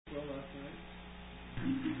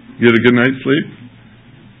You had a good night's sleep?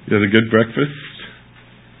 You had a good breakfast?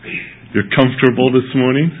 You're comfortable this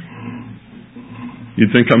morning? You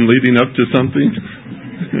think I'm leading up to something?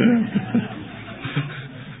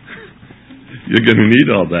 You're going to need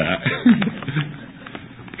all that.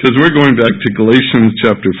 Because we're going back to Galatians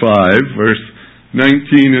chapter 5, verse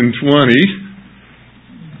 19 and 20.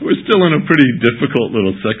 We're still in a pretty difficult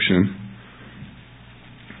little section.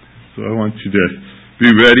 So I want you to be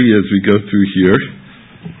ready as we go through here.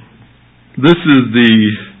 This is the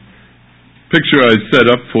picture I've set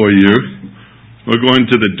up for you. We're going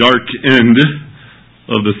to the dark end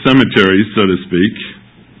of the cemetery, so to speak.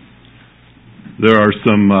 There are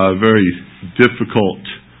some very difficult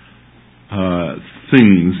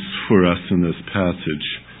things for us in this passage.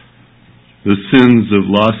 The sins of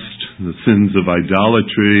lust, the sins of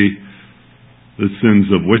idolatry, the sins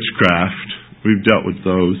of witchcraft. We've dealt with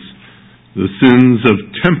those. The sins of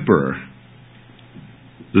temper.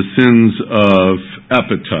 The sins of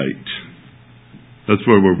appetite. That's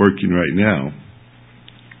where we're working right now.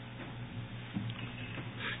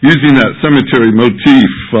 Using that cemetery motif,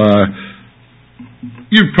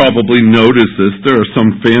 you've probably noticed this. There are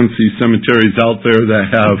some fancy cemeteries out there that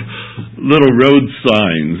have little road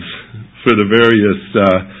signs for the various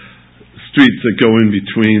streets that go in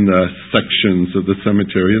between the sections of the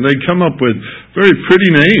cemetery. And they come up with very pretty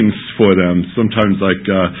names for them, sometimes like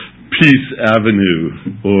Peace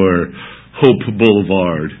Avenue or Hope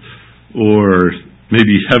Boulevard or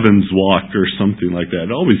maybe Heaven's Walk or something like that.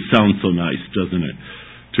 It always sounds so nice, doesn't it,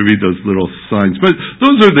 to read those little signs. But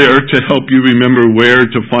those are there to help you remember where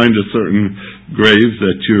to find a certain grave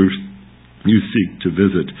that you seek to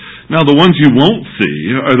visit. Now, the ones you won't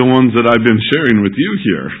see are the ones that I've been sharing with you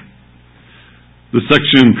here. The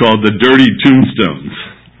section called the Dirty Tombstones,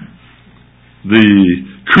 the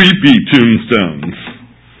Creepy Tombstones,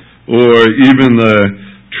 or even the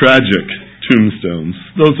Tragic Tombstones.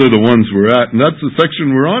 Those are the ones we're at, and that's the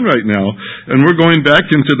section we're on right now. And we're going back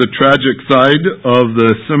into the tragic side of the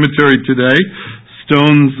cemetery today.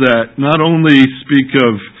 Stones that not only speak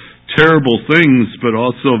of terrible things, but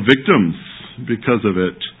also victims because of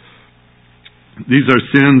it. These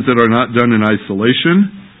are sins that are not done in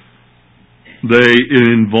isolation. They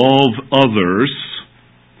involve others.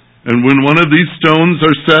 And when one of these stones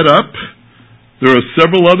are set up, there are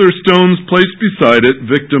several other stones placed beside it,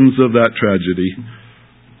 victims of that tragedy.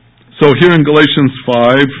 So here in Galatians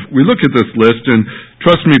 5, we look at this list, and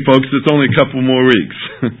trust me, folks, it's only a couple more weeks.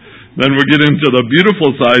 Then we'll get into the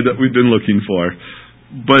beautiful side that we've been looking for.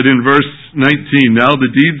 But in verse 19, now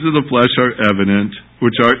the deeds of the flesh are evident,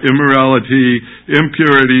 which are immorality,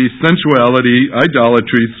 impurity, sensuality,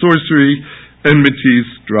 idolatry, sorcery, enmity,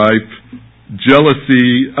 strife,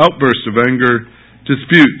 jealousy, outbursts of anger,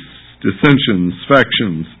 disputes, dissensions,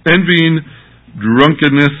 factions, envying,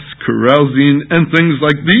 drunkenness, carousing, and things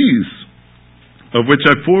like these, of which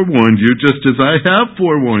I forewarned you, just as I have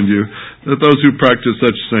forewarned you, that those who practice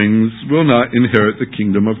such things will not inherit the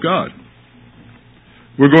kingdom of God.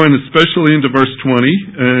 We're going especially into verse 20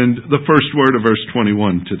 and the first word of verse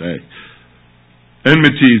 21 today.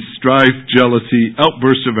 Enmity, strife, jealousy,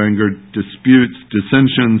 outbursts of anger, disputes,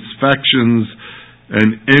 dissensions, factions, and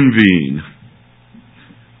envying.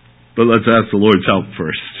 But let's ask the Lord's help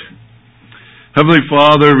first. Heavenly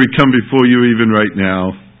Father, we come before you even right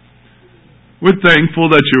now. We're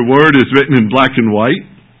thankful that your word is written in black and white.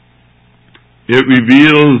 It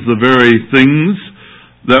reveals the very things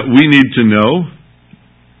that we need to know.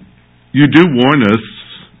 You do warn us,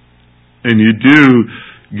 and you do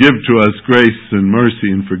give to us grace and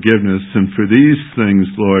mercy and forgiveness. And for these things,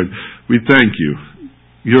 Lord, we thank you.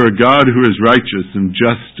 You're a God who is righteous and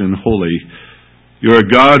just and holy. You're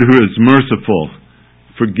a God who is merciful,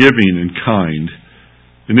 forgiving, and kind.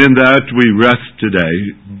 And in that we rest today,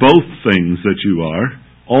 both things that you are,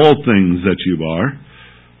 all things that you are.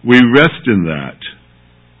 We rest in that.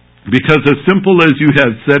 Because as simple as you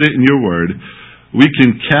have said it in your word, we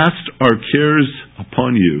can cast our cares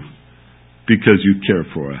upon you because you care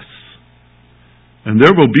for us. And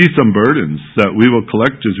there will be some burdens that we will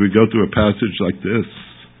collect as we go through a passage like this.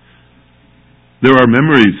 There are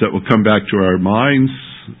memories that will come back to our minds.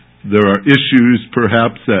 There are issues,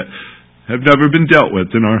 perhaps, that have never been dealt with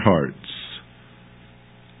in our hearts.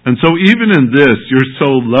 And so even in this, you're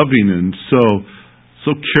so loving and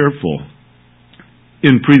so careful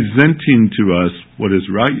in presenting to us what is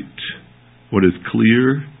right, what is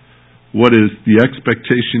clear, what is the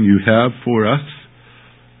expectation you have for us.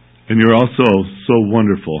 And you're also so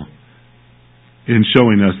wonderful in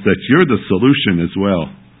showing us that you're the solution as well.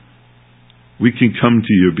 We can come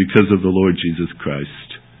to you because of the Lord Jesus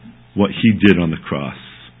Christ, what He did on the cross.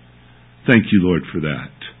 Thank you, Lord, for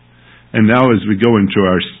that. And now as we go into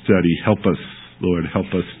our study, help us, Lord, help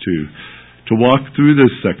us to walk through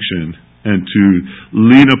this section and to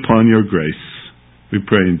lean upon your grace. We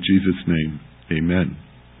pray in Jesus' name. Amen.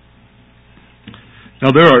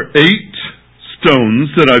 Now there are 8 stones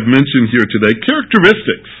that I've mentioned here today,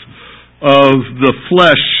 characteristics of the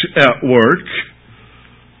flesh at work.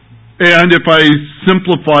 And if I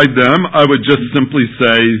simplified them, I would just simply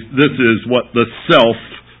say this is what the self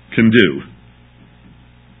can do.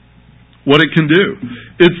 What it can do.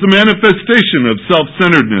 It's the manifestation of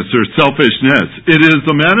self-centeredness or selfishness. It is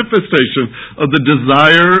the manifestation of the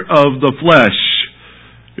desire of the flesh.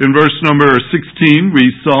 In verse number 16,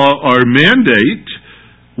 we saw our mandate,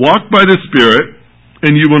 walk by the Spirit,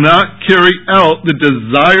 and you will not carry out the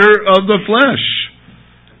desire of the flesh.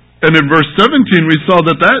 And in verse 17, we saw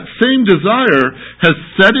that same desire has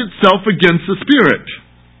set itself against the Spirit.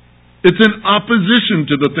 It's in opposition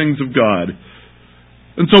to the things of God.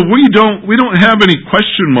 And so we don't have any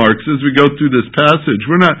question marks as we go through this passage.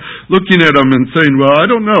 We're not looking at them and saying, well, I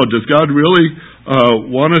don't know, does God really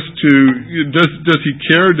want us to, does He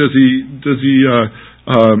care? Does He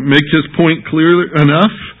make His point clear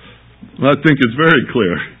enough? Well, I think it's very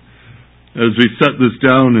clear as we set this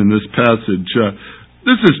down in this passage.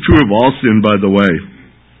 This is true of all sin, by the way.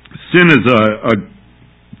 Sin is a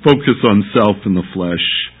focus on self and the flesh.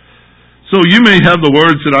 So you may have the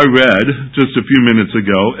words that I read just a few minutes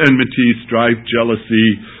ago: enmity, strife, jealousy,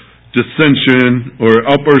 dissension, or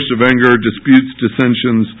outbursts of anger, disputes,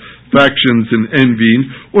 dissensions, factions, and envying.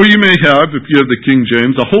 Or you may have, if you have the King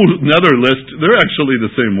James, a whole another list. They're actually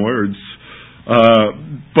the same words,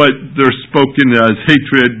 but they're spoken as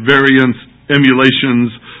hatred, variance,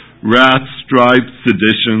 emulations, wrath, strife,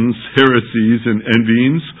 seditions, heresies, and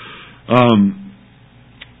envyings.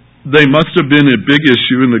 They must have been a big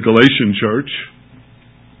issue in the Galatian church,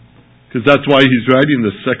 because that's why he's writing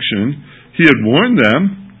this section. He had warned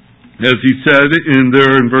them, as he said in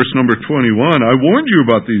verse number 21, I warned you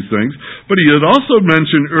about these things. But he had also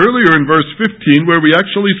mentioned earlier in verse 15, where we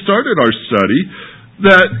actually started our study,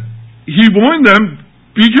 that he warned them,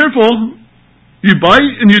 be careful. You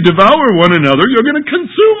bite and you devour one another, you're going to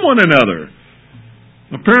consume one another.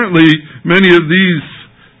 Apparently, many of these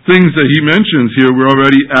things that he mentions here were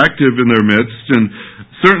already active in their midst, and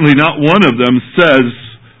certainly not one of them says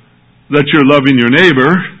that you're loving your neighbor.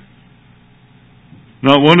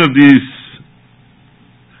 Not one of these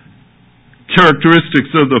characteristics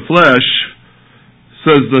of the flesh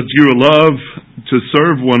says that you love to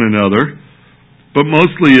serve one another, but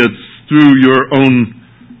mostly it's through your own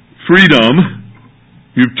freedom.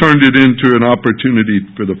 You've turned it into an opportunity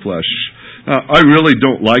for the flesh. I really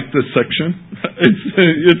don't like this section.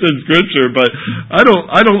 It's in Scripture, but I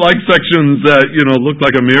don't like sections that look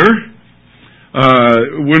like a mirror.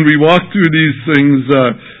 When we walk through these things,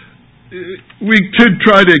 we could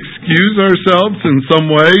try to excuse ourselves in some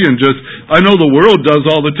way, and I know the world does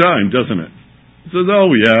all the time, doesn't it? It says, oh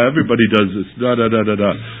yeah, everybody does this, da da da da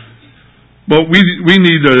da. But we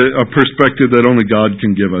need a perspective that only God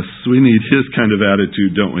can give us. We need His kind of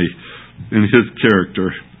attitude, don't we? And His character.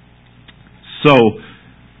 So,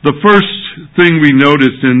 the first thing we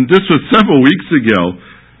noticed, and this was several weeks ago,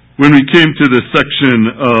 when we came to the section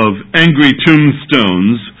of angry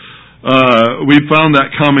tombstones, we found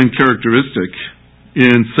that common characteristic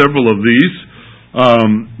in several of these.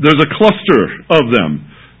 There's a cluster of them: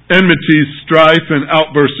 enmity, strife, and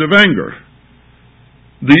outbursts of anger.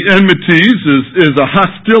 The enmities is a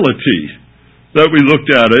hostility that we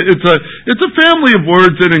looked at. It's a family of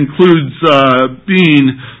words that includes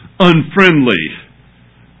being unfriendly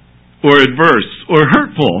or adverse or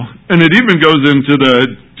hurtful, and it even goes into the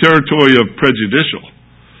territory of prejudicial.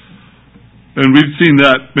 And we've seen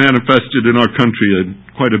that manifested in our country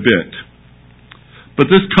quite a bit.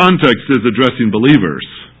 But this context is addressing believers,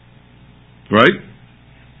 right?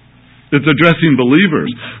 It's addressing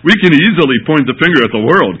believers. We can easily point the finger at the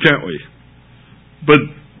world, can't we? But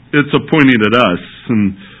it's pointing at us, and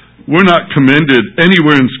we're not commended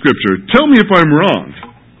anywhere in Scripture. Tell me if I'm wrong.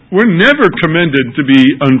 We're never commended to be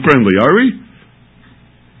unfriendly, are we?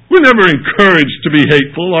 We're never encouraged to be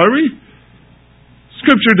hateful, are we?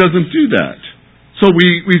 Scripture doesn't do that. So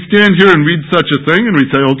we stand here and read such a thing, and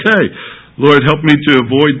we say, okay, Lord, help me to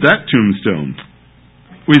avoid that tombstone.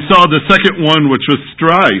 We saw the second one, which was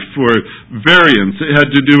strife or variance. It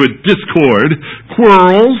had to do with discord,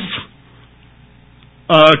 quarrels,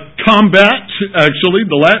 combat. Actually,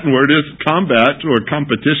 the Latin word is combat or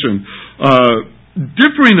competition.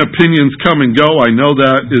 Differing opinions come and go. I know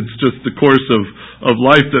that. It's just the course of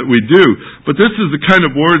life that we do. But this is the kind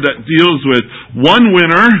of word that deals with one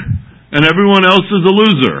winner and everyone else is a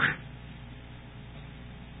loser.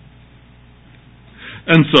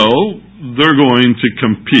 And so they're going to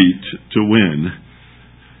compete to win.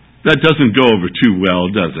 That doesn't go over too well,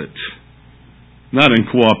 does it? Not in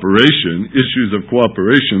cooperation, issues of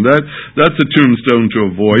cooperation. That's a tombstone to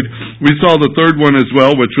avoid. We saw the third one as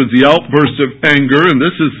well, which was the outburst of anger, and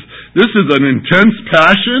this is an intense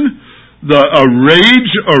passion, a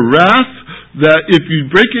rage, a wrath, that if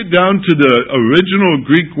you break it down to the original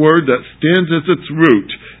Greek word that stands as its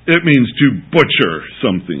root, it means to butcher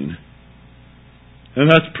something.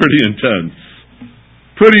 And that's pretty intense.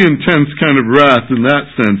 Pretty intense kind of wrath in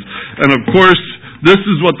that sense. And of course, this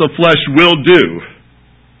is what the flesh will do.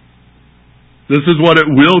 This is what it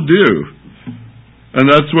will do.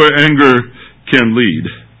 And that's where anger can lead.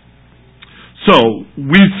 So,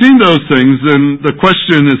 we've seen those things, and the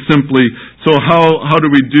question is simply, so how do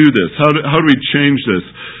we do this? How do we change this?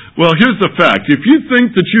 Well, here's the fact. If you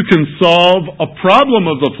think that you can solve a problem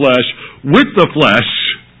of the flesh with the flesh,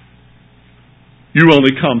 you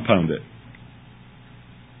only compound it.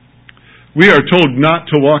 We are told not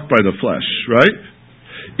to walk by the flesh, right?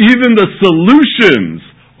 Even the solutions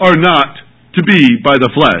are not to be by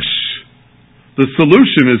the flesh. The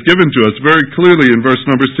solution is given to us very clearly in verse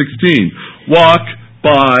number 16. Walk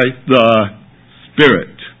by the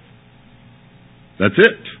Spirit. That's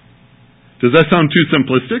it. Does that sound too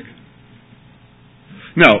simplistic?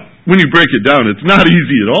 Now, when you break it down, it's not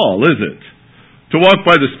easy at all, is it? To walk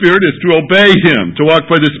by the Spirit is to obey Him. To walk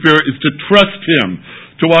by the Spirit is to trust Him.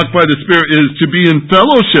 To walk by the Spirit is to be in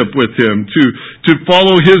fellowship with Him, to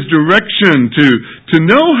follow His direction, to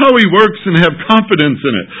know how He works and have confidence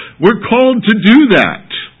in it. We're called to do that.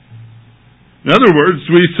 In other words,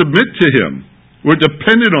 we submit to Him. We're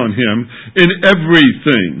dependent on Him in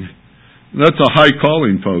everything. That's a high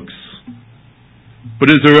calling, folks.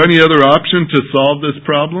 But is there any other option to solve this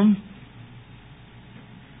problem?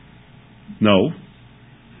 No.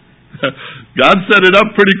 God set it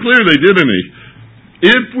up pretty clearly, didn't He?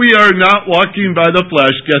 If we are not walking by the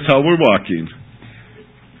flesh, guess how we're walking?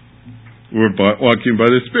 We're walking by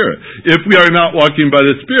the Spirit. If we are not walking by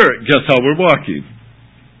the Spirit, guess how we're walking?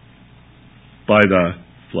 By the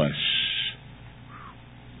flesh.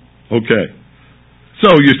 Okay.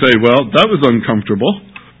 So you say, well, that was uncomfortable.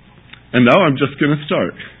 And now I'm just going to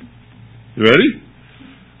start. You ready?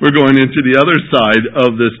 We're going into the other side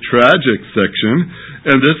of this tragic section.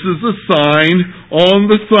 And this is a sign on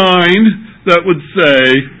the sign that would say,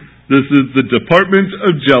 this is the department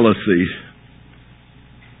of jealousy.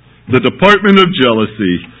 The department of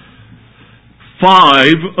jealousy.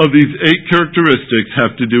 5 of these 8 characteristics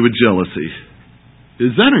have to do with jealousy.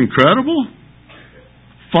 Is that incredible?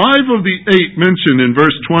 5 of the 8 mentioned in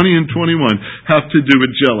verse 20 and 21 have to do with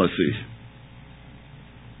jealousy.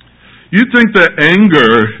 You think that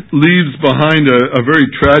anger leaves behind a very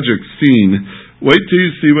tragic scene. Wait till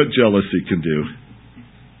you see what jealousy can do.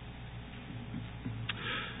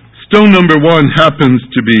 Stone number 1 happens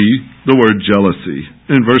to be the word jealousy.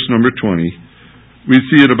 In verse number 20, we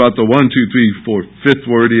see it about the 5th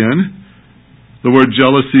word in. The word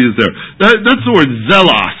jealousy is there. That's the word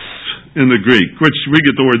zelos in the Greek, which we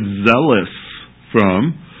get the word zealous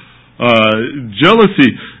from.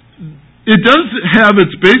 Jealousy, it does have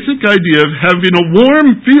its basic idea of having a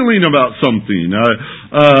warm feeling about something,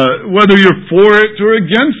 whether you're for it or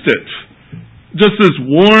against it. Just this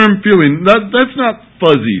warm feeling. That's not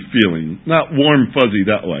fuzzy feeling. Not warm, fuzzy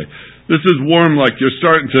that way. This is warm like you're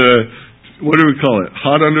starting to, what do we call it?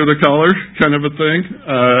 Hot under the collar kind of a thing.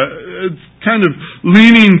 It's kind of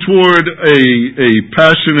leaning toward a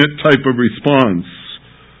passionate type of response.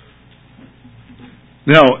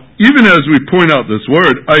 Now, even as we point out this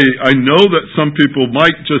word, I know that some people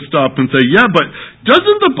might just stop and say, yeah, but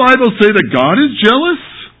doesn't the Bible say that God is jealous?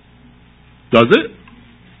 Does it?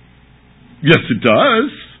 Yes, it does.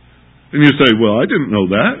 And you say, well, I didn't know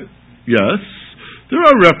that. Yes. There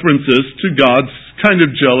are references to God's kind of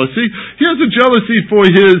jealousy. He has a jealousy for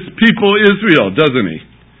His people Israel, doesn't He?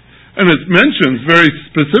 And it mentions very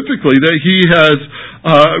specifically that He has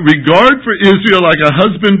regard for Israel like a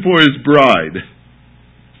husband for his bride.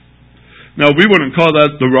 Now, we wouldn't call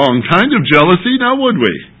that the wrong kind of jealousy, now would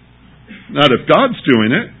we? Not if God's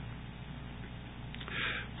doing it.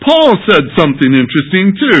 Paul said something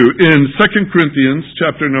interesting too in 2 Corinthians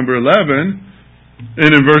chapter number 11 and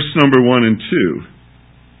in verse number 1 and 2.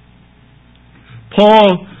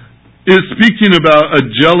 Paul is speaking about a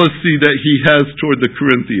jealousy that he has toward the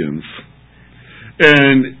Corinthians.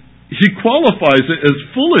 And he qualifies it as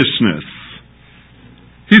foolishness.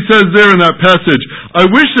 He says there in that passage, I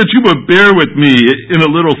wish that you would bear with me in a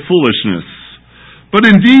little foolishness. But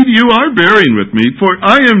indeed you are bearing with me, for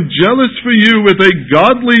I am jealous for you with a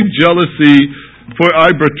godly jealousy, For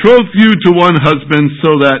I betroth you to one husband,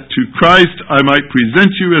 so that to Christ I might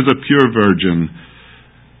present you as a pure virgin.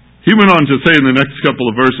 He went on to say in the next couple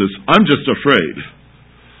of verses, I'm just afraid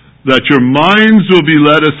that your minds will be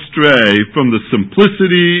led astray from the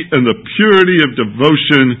simplicity and the purity of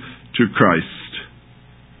devotion to Christ.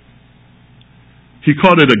 He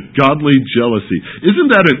called it a godly jealousy.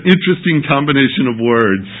 Isn't that an interesting combination of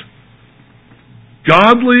words?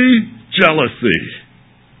 Godly jealousy.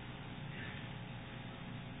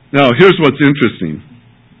 Now, here's what's interesting.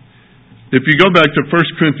 If you go back to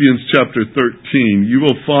 1 Corinthians chapter 13, you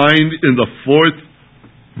will find in the 4th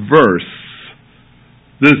verse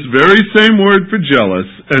this very same word for jealous,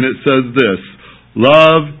 and it says this,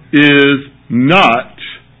 love is not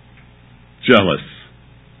jealous.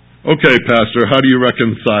 Okay, Pastor, how do you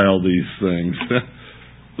reconcile these things?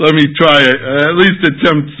 Let me try at least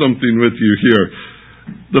attempt something with you here.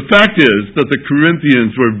 The fact is that the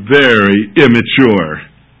Corinthians were very immature.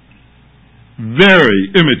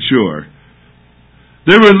 Very immature.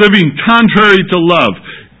 They were living contrary to love.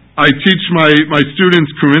 I teach my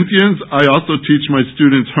students Corinthians. I also teach my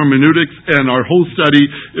students hermeneutics, and our whole study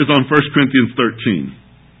is on 1 Corinthians 13.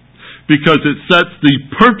 Because it sets the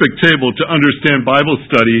perfect table to understand Bible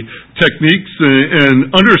study techniques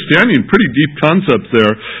and understanding pretty deep concepts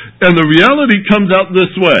there. And the reality comes out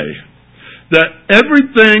this way, that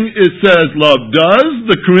everything it says love does,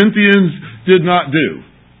 the Corinthians did not do.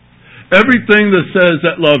 Everything that says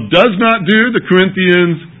that love does not do, the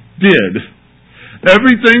Corinthians did.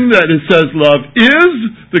 Everything that it says love is,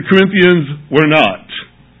 the Corinthians were not.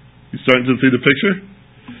 You starting to see the picture?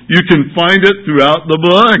 You can find it throughout the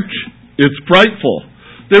book. It's frightful.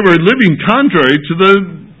 They were living contrary to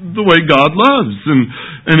the way God loves,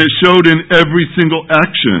 and it showed in every single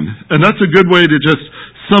action. And that's a good way to just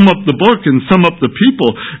sum up the book and sum up the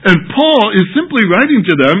people. And Paul is simply writing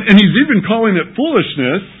to them, and he's even calling it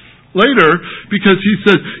foolishness later, because he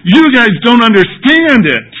says, you guys don't understand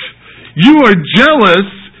it. You are jealous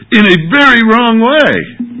in a very wrong way.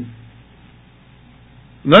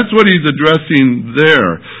 And that's what he's addressing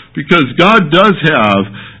there, because God does have,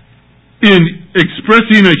 in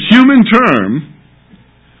expressing a human term,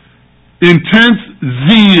 intense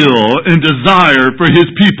zeal and desire for his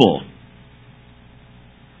people.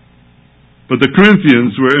 But the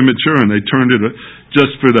Corinthians were immature, and they turned it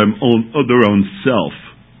just for their own self,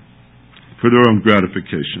 for their own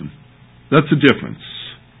gratification. That's the difference.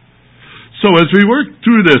 So as we work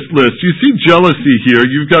through this list, you see jealousy here.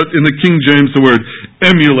 You've got in the King James the word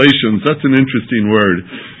emulations. That's an interesting word.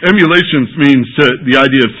 Emulations means the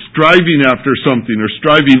idea of striving after something or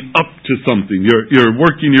striving up to something. You're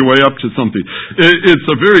working your way up to something. It's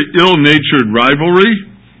a very ill-natured rivalry.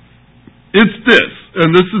 It's this,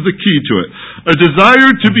 and this is the key to it. A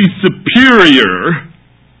desire to be superior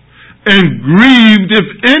and grieved if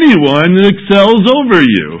anyone excels over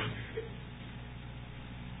you.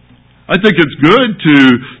 I think it's good to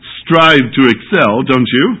strive to excel, don't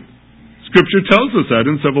you? Scripture tells us that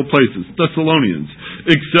in several places. Thessalonians,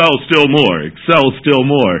 excel still more, excel still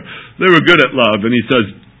more. They were good at love, and he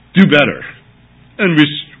says, do better. And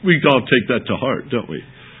we all take that to heart, don't we?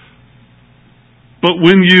 But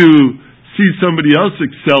when you see somebody else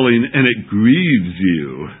excelling and it grieves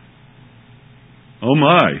you, oh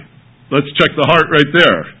my, let's check the heart right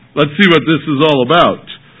there. Let's see what this is all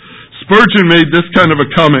about. Spurgeon made this kind of a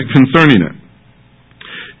comment concerning it.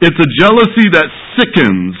 It's a jealousy that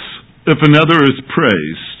sickens if another is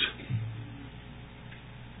praised.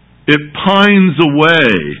 It pines away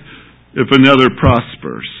if another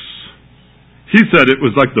prospers. He said it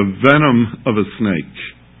was like the venom of a snake.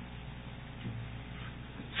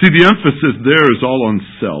 See, the emphasis there is all on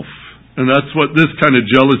self. And that's what this kind of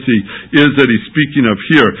jealousy is that he's speaking of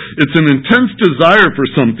here. It's an intense desire for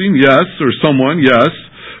something, yes, or someone, yes,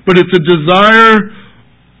 but it's a desire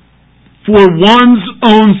for one's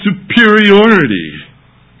own superiority.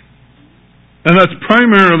 And that's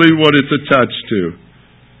primarily what it's attached to.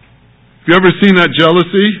 Have you ever seen that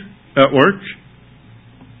jealousy at work?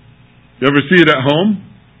 You ever see it at home?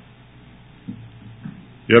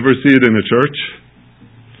 You ever see it in a church?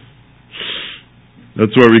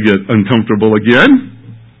 That's where we get uncomfortable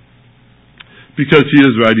again. Because he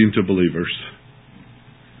is writing to believers.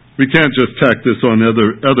 We can't just tack this on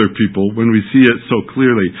other people when we see it so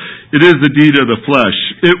clearly. It is the deed of the flesh.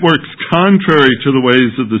 It works contrary to the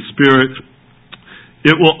ways of the Spirit.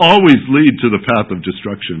 It will always lead to the path of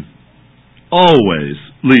destruction. Always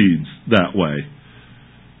leads that way.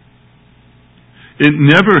 It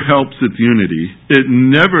never helps with unity. It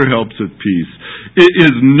never helps with peace. It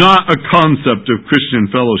is not a concept of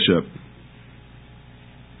Christian fellowship.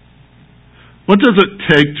 What does it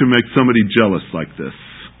take to make somebody jealous like this?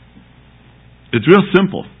 It's real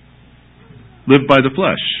simple. Live by the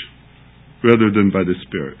flesh rather than by the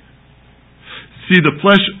Spirit. See, the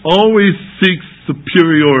flesh always seeks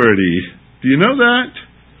superiority. Do you know that?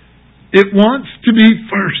 It wants to be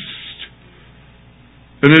first.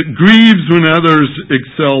 And it grieves when others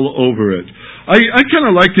excel over it. I kind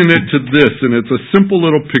of liken it to this, and it's a simple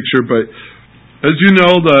little picture, but as you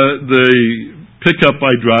know, the pickup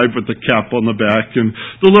I drive with the cap on the back and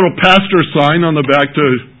the little pastor sign on the back to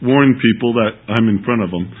warn people that I'm in front of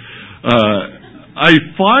them. I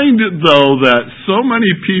find, though, that so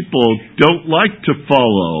many people don't like to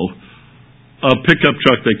follow a pickup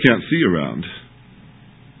truck they can't see around.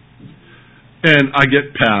 And I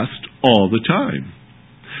get passed all the time.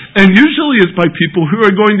 And usually it's by people who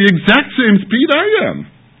are going the exact same speed I am.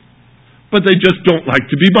 But they just don't like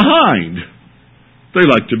to be behind. They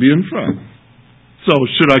like to be in front. So,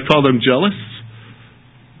 should I call them jealous?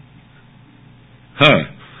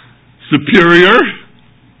 Superior?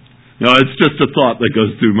 No, it's just a thought that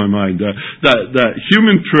goes through my mind. That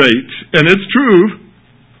human trait, and it's true,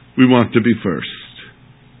 we want to be first.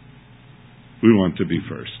 We want to be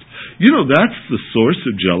first. You know, that's the source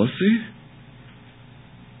of jealousy.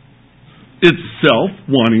 It's self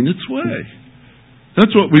wanting its way. That's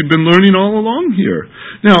what we've been learning all along here.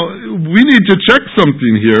 Now, we need to check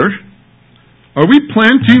something here. Are we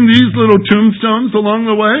planting these little tombstones along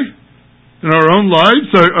the way in our own lives?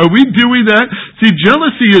 Are we doing that? See,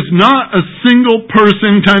 jealousy is not a single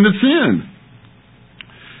person kind of sin.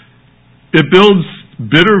 It builds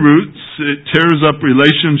bitter roots. It tears up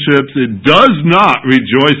relationships. It does not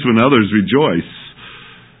rejoice when others rejoice.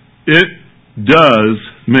 It does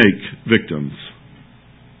make victims.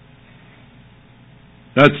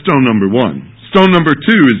 That's stone number one. Stone number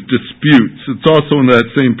two is disputes. It's also in that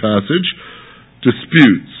same passage.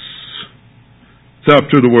 Disputes. It's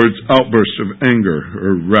after the words outburst of anger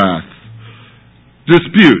or wrath.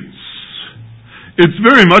 Disputes. It's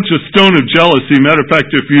very much a stone of jealousy. Matter of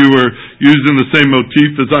fact, if you were using the same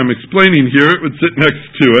motif as I'm explaining here, it would sit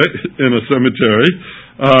next to it in a cemetery.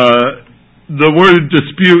 The word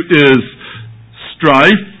dispute is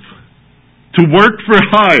strife, to work for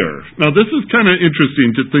hire. Now, this is kind of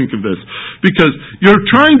interesting to think of this, because you're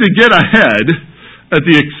trying to get ahead at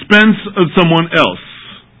the expense of someone else.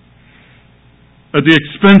 At the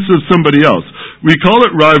expense of somebody else. We call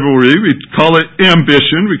it rivalry, we call it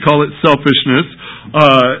ambition, we call it selfishness.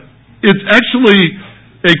 It's actually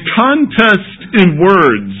a contest in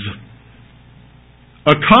words.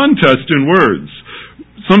 A contest in words.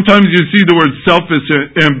 Sometimes you see the word selfish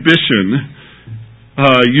ambition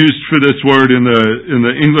used for this word in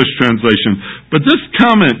the English translation. But this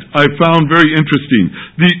comment I found very interesting.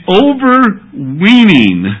 The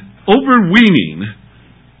overweening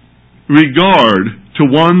regard to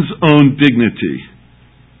one's own dignity.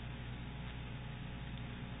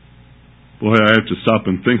 Boy, I have to stop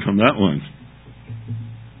and think on that one.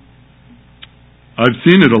 I've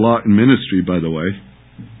seen it a lot in ministry, by the way.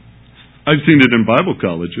 I've seen it in Bible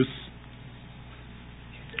colleges.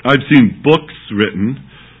 I've seen books written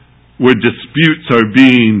where disputes are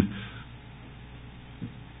being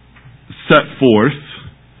set forth.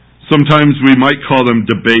 Sometimes we might call them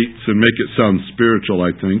debates and make it sound spiritual,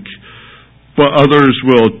 I think. But others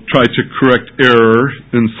will try to correct error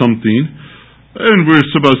in something. And we're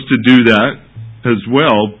supposed to do that as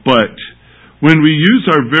well. But when we use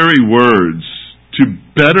our very words to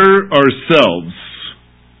better ourselves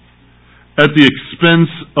at the expense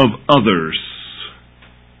of others,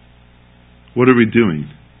 what are we doing?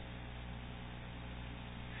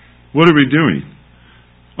 What are we doing?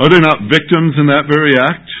 Are there not victims in that very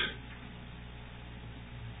act?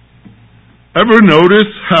 Ever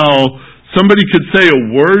notice how somebody could say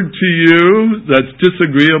a word to you that's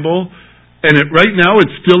disagreeable, and right now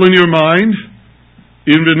it's still in your mind?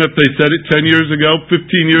 Even if they said it 10 years ago,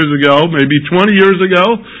 15 years ago, maybe 20 years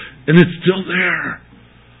ago, and it's still there.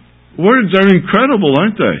 Words are incredible,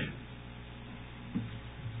 aren't they?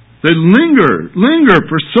 They linger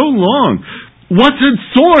for so long. What's its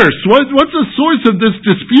source? What's the source of this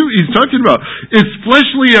dispute he's talking about? It's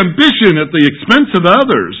fleshly ambition at the expense of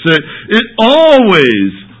others. It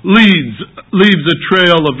always leaves a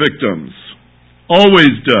trail of victims.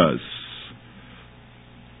 Always does.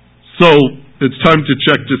 So, it's time to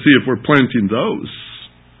check to see if we're planting those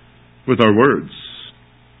with our words.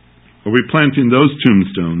 Are we planting those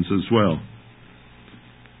tombstones as well?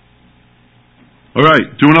 All right,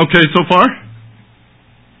 doing okay so far?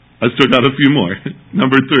 I still got a few more.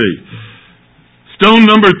 Number 3. Stone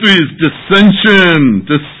number 3 is dissension.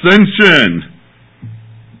 Dissension.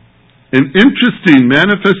 An interesting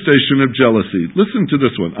manifestation of jealousy. Listen to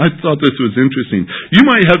this one. I thought this was interesting. You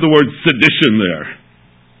might have the word sedition there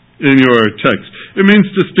in your text. It means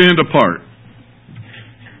to stand apart.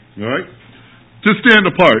 All right? To stand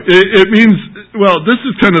apart. It means, well, this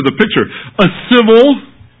is kind of the picture. A civil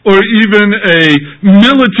or even a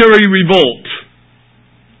military revolt.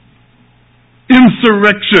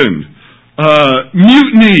 Insurrection.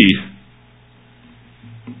 Mutiny.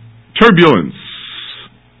 Turbulence.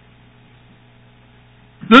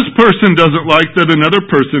 This person doesn't like that another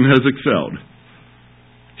person has excelled.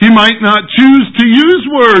 He might not choose to use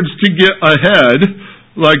words to get ahead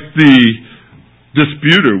like the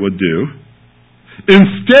disputer would do.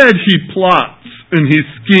 Instead, he plots and he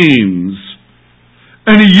schemes.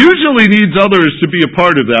 And he usually needs others to be a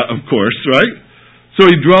part of that, of course, right? So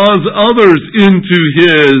he draws others into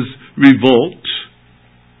his revolt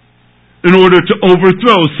in order to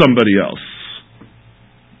overthrow somebody else.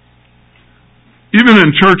 Even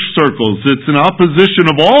in church circles, it's an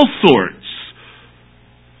opposition of all sorts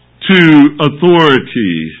to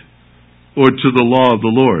authority or to the law of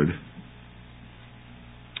the Lord.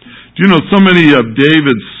 Do you know so many of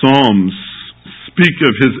David's psalms speak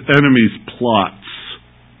of his enemies' plots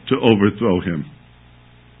to overthrow him?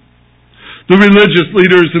 The religious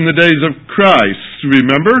leaders in the days of Christ,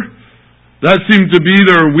 remember? That seemed to be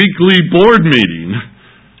their weekly board meeting.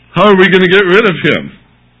 How are we going to get rid of him?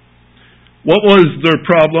 What was their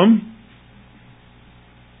problem?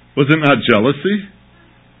 Was it not jealousy?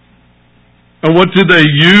 And what did they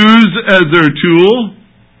use as their tool?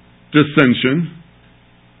 Dissension.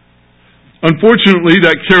 Unfortunately,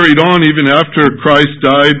 that carried on even after Christ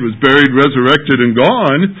died, was buried, resurrected, and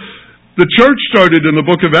gone. The church started in the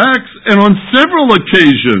book of Acts, and on several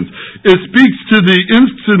occasions, it speaks to the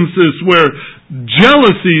instances where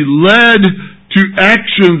jealousy led to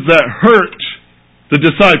actions that hurt the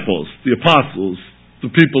disciples, the apostles, the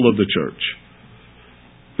people of the church.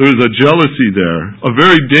 There was a jealousy there, a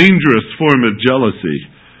very dangerous form of jealousy,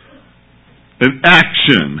 an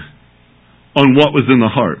action on what was in the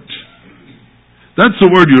heart. That's the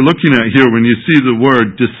word you're looking at here when you see the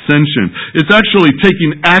word dissension. It's actually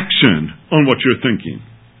taking action on what you're thinking.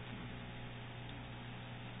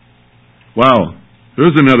 Wow,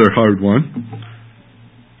 there's another hard one.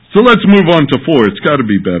 So let's move on to 4. It's got to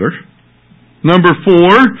be better. Number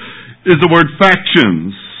 4 is the word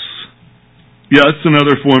factions. Yes,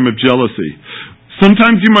 another form of jealousy.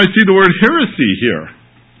 Sometimes you might see the word heresy here.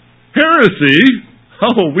 Heresy?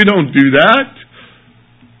 Oh, we don't do that.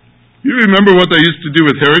 You remember what they used to do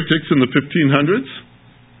with heretics in the 1500s?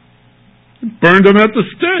 Burned them at the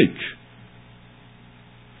stake.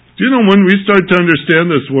 Do you know when we start to understand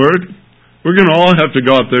this word, we're going to all have to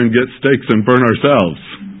go out there and get stakes and burn ourselves.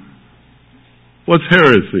 What's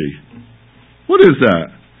heresy? What is that?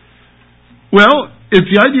 Well, it's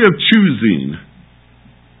the idea of choosing.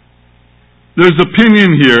 There's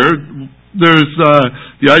opinion here. There's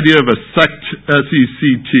the idea of a sect,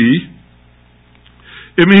 S-E-C-T.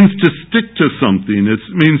 It means to stick to something. It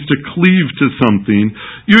means to cleave to something.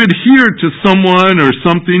 You adhere to someone or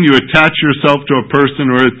something. You attach yourself to a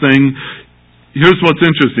person or a thing. Here's what's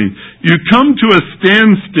interesting. You come to a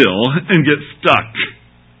standstill and get stuck.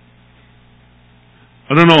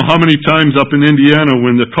 I don't know how many times up in Indiana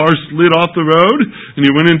when the car slid off the road and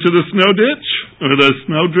you went into the snow ditch or the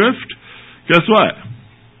snow drift, guess what?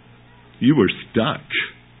 You were stuck.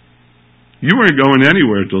 You weren't going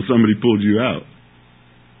anywhere until somebody pulled you out.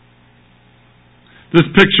 This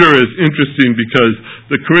picture is interesting because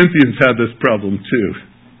the Corinthians had this problem too.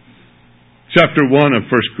 Chapter 1 of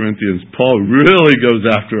 1 Corinthians, Paul really goes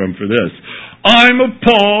after them for this. I'm of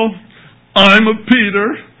Paul. I'm of Peter.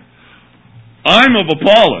 I'm of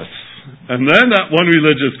Apollos. And then that one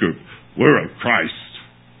religious group, we're of Christ.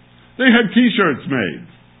 They had t-shirts made.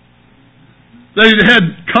 They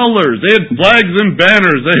had colors. They had flags and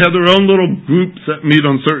banners. They had their own little groups that meet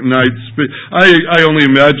on certain nights. I only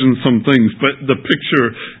imagine some things, but the picture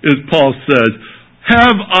is Paul says,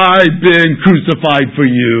 have I been crucified for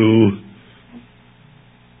you?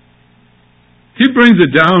 He brings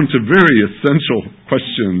it down to very essential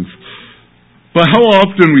questions. But how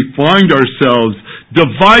often we find ourselves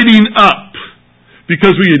dividing up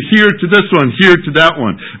because we adhere to this one, adhere to that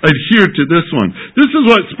one, adhere to this one. This is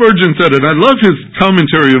what Spurgeon said, and I love his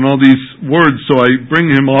commentary on all these words, so I bring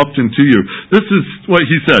him often to you. This is what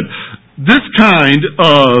he said. This kind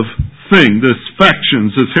of thing, this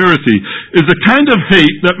factions, this heresy, is a kind of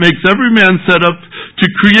hate that makes every man set up to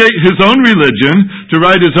create his own religion, to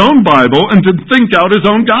write his own Bible, and to think out his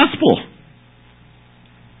own gospel.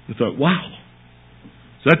 I thought, wow.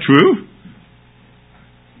 Is that true?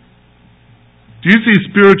 Do you see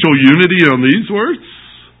spiritual unity on these words?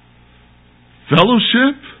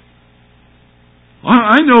 Fellowship?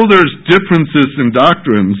 I know there's differences in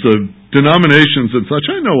doctrines of denominations and such.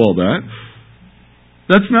 I know all that.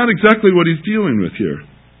 That's not exactly what he's dealing with here.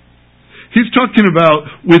 He's talking about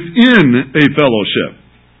within a fellowship.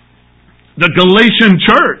 The Galatian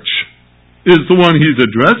church is the one he's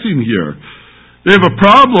addressing here. They have a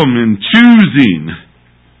problem in choosing.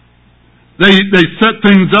 They set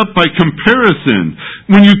things up by comparison.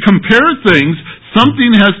 When you compare things,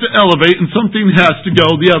 something has to elevate and something has to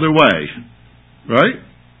go the other way. Right?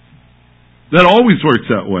 That always works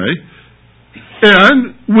that way.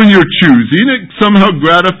 And when you're choosing, it somehow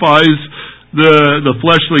gratifies the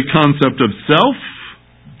fleshly concept of self.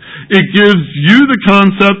 It gives you the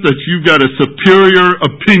concept that you've got a superior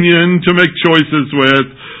opinion to make choices with.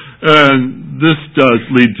 And this does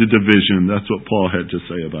lead to division. That's what Paul had to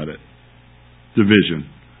say about it. Division.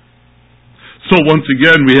 So once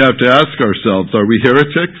again, we have to ask ourselves, are we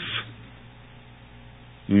heretics?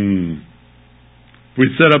 We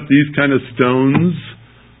set up these kind of stones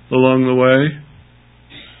along the way.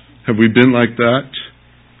 Have we been like that?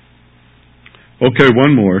 Okay,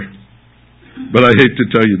 one more. But I hate to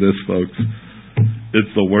tell you this, folks.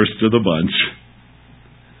 It's the worst of the bunch.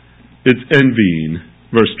 It's envying.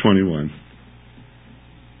 Verse 21.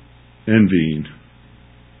 Envying.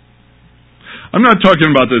 I'm not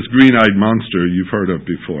talking about this green-eyed monster you've heard of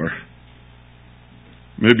before.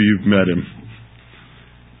 Maybe you've met him.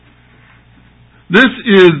 This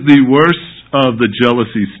is the worst of the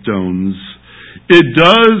jealousy stones. It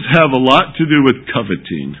does have a lot to do with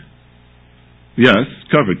coveting. Yes,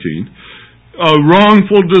 coveting. A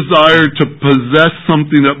wrongful desire to possess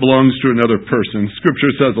something that belongs to another person.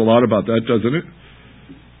 Scripture says a lot about that, doesn't it?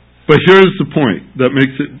 But here's the point that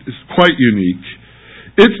makes it quite unique.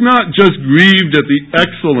 It's not just grieved at the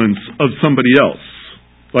excellence of somebody else,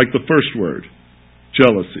 like the first word,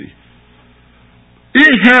 jealousy.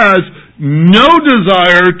 It has no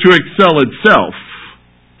desire to excel itself,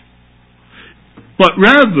 but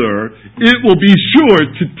rather it will be sure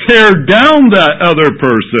to tear down that other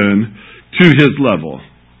person to his level.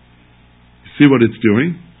 See what it's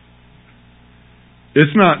doing?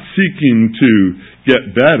 It's not seeking to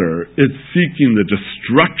get better, it's seeking the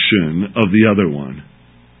destruction of the other one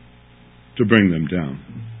to bring them down.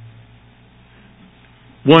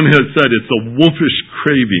 One has said it's a wolfish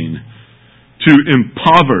craving to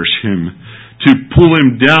impoverish him, to pull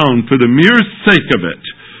him down for the mere sake of it,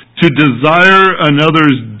 to desire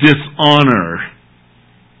another's dishonor.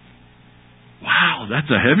 Wow,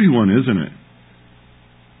 that's a heavy one, isn't it?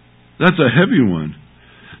 That's a heavy one.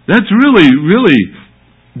 That's really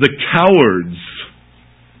the coward's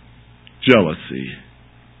jealousy.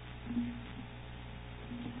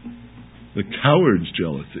 The coward's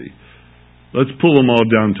jealousy. Let's pull them all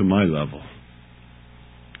down to my level.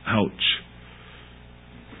 Ouch.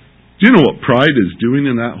 Do you know what pride is doing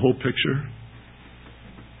in that whole picture?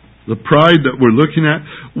 The pride that we're looking at,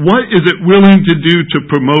 what is it willing to do to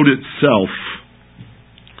promote itself?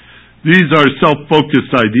 These are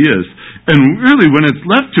self-focused ideas. And really, when it's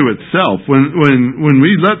left to itself, when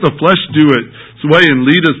we let the flesh do its way and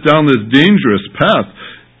lead us down this dangerous path,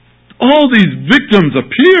 all these victims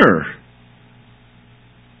appear.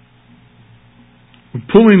 We're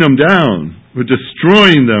pulling them down. We're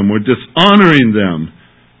destroying them. We're dishonoring them.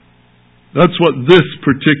 That's what this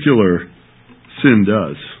particular sin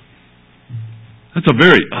does. That's a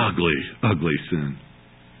very ugly sin.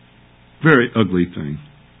 Very ugly thing.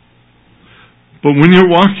 But when you're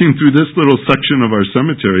walking through this little section of our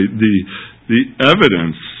cemetery, the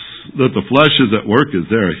evidence that the flesh is at work is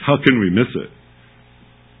there. How can we miss it?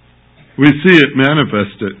 We see it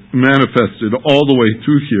manifested all the way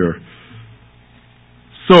through here.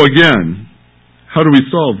 So again, how do we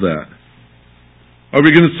solve that? Are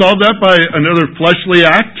we going to solve that by another fleshly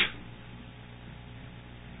act?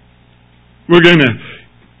 We're going to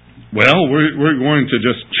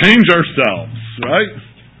just change ourselves, right?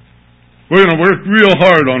 We're going to work real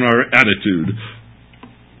hard on our attitude.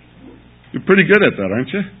 You're pretty good at that,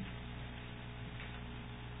 aren't you?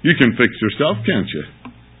 You can fix yourself, can't you?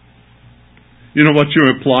 You know what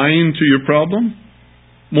you're applying to your problem?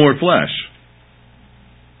 More flesh.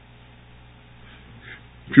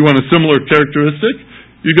 If you want a similar characteristic,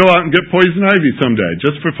 you go out and get poison ivy someday,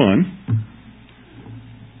 just for fun,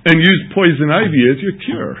 and use poison ivy as your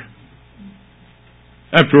cure.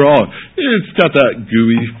 After all, it's got that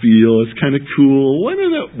gooey feel. It's kind of cool. Why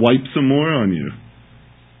don't it wipe some more on you?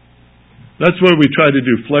 That's where we try to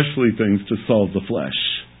do fleshly things to solve the flesh.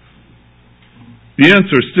 The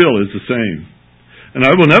answer still is the same. And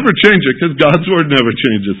I will never change it because God's Word never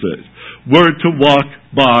changes it. We're to walk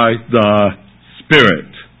by the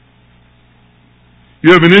Spirit.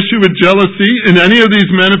 You have an issue with jealousy in any of these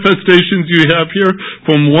manifestations you have here,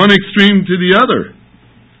 from one extreme to the other.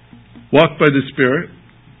 Walk by the Spirit.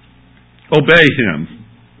 Obey Him.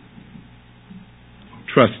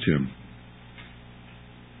 Trust Him.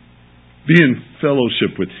 Be in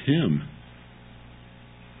fellowship with Him.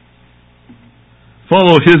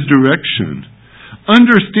 Follow His direction.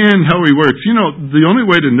 Understand how He works. You know, the only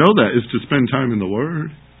way to know that is to spend time in the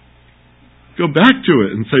Word. Go back to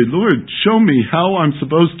it and say, Lord, show me how I'm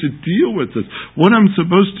supposed to deal with this, what I'm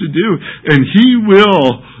supposed to do. And He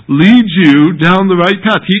will lead you down the right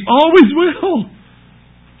path. He always will.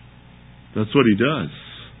 That's what He does.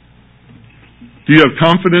 Do you have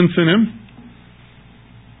confidence in Him?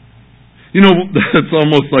 You know, that's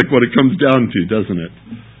almost like what it comes down to, doesn't it?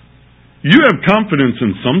 You have confidence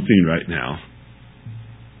in something right now.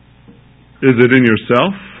 Is it in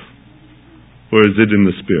yourself? Or is it in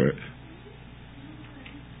the Spirit?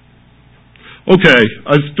 Okay,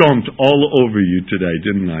 I stomped all over you today,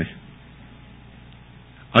 didn't I?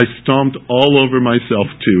 I stomped all over myself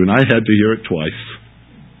too, and I had to hear it twice.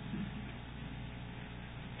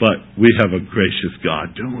 But we have a gracious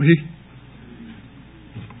God, don't we?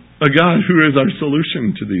 A God who is our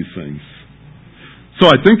solution to these things. So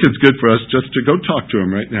I think it's good for us just to go talk to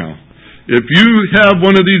Him right now. If you have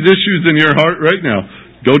one of these issues in your heart right now,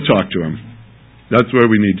 go talk to Him. That's where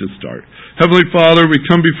we need to start. Heavenly Father, we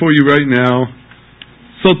come before You right now,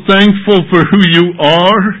 so thankful for who You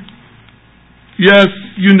are. Yes,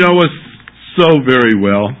 You know us so very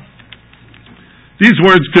well. These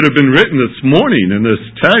words could have been written this morning in this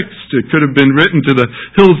text. It could have been written to the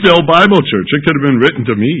Hillsdale Bible Church. It could have been written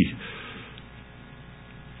to me.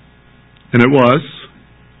 And it was.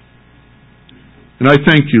 And I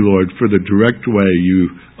thank You, Lord, for the direct way You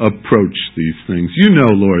approach these things. You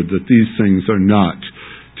know, Lord, that these things are not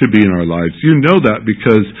to be in our lives. You know that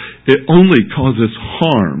because it only causes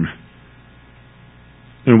harm.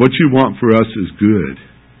 And what You want for us is good.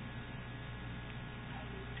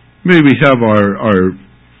 May we have our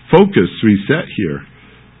focus reset here.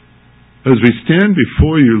 As we stand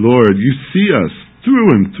before You, Lord, You see us through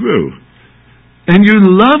and through. And You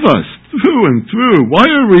love us through and through. Why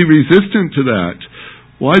are we resistant to that?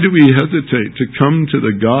 Why do we hesitate to come to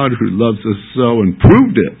the God who loves us so and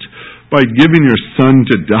proved it by giving Your Son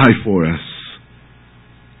to die for us,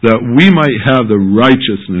 that we might have the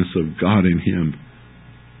righteousness of God in Him?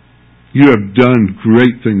 You have done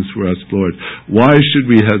great things for us, Lord. Why should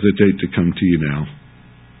we hesitate to come to You now?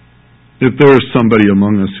 If there is somebody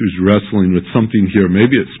among us who's wrestling with something here,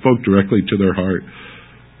 maybe it spoke directly to their heart,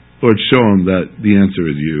 Lord, show them that the answer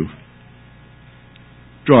is You.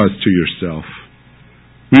 Draw us to Yourself.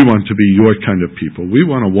 We want to be Your kind of people. We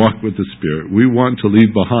want to walk with the Spirit. We want to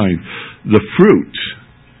leave behind the fruit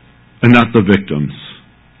and not the victims.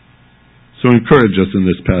 So encourage us in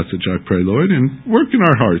this passage, I pray, Lord, and work in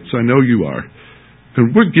our hearts. I know You are.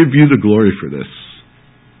 And we'll give You the glory for this.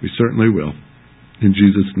 We certainly will. In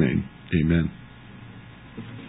Jesus' name, amen.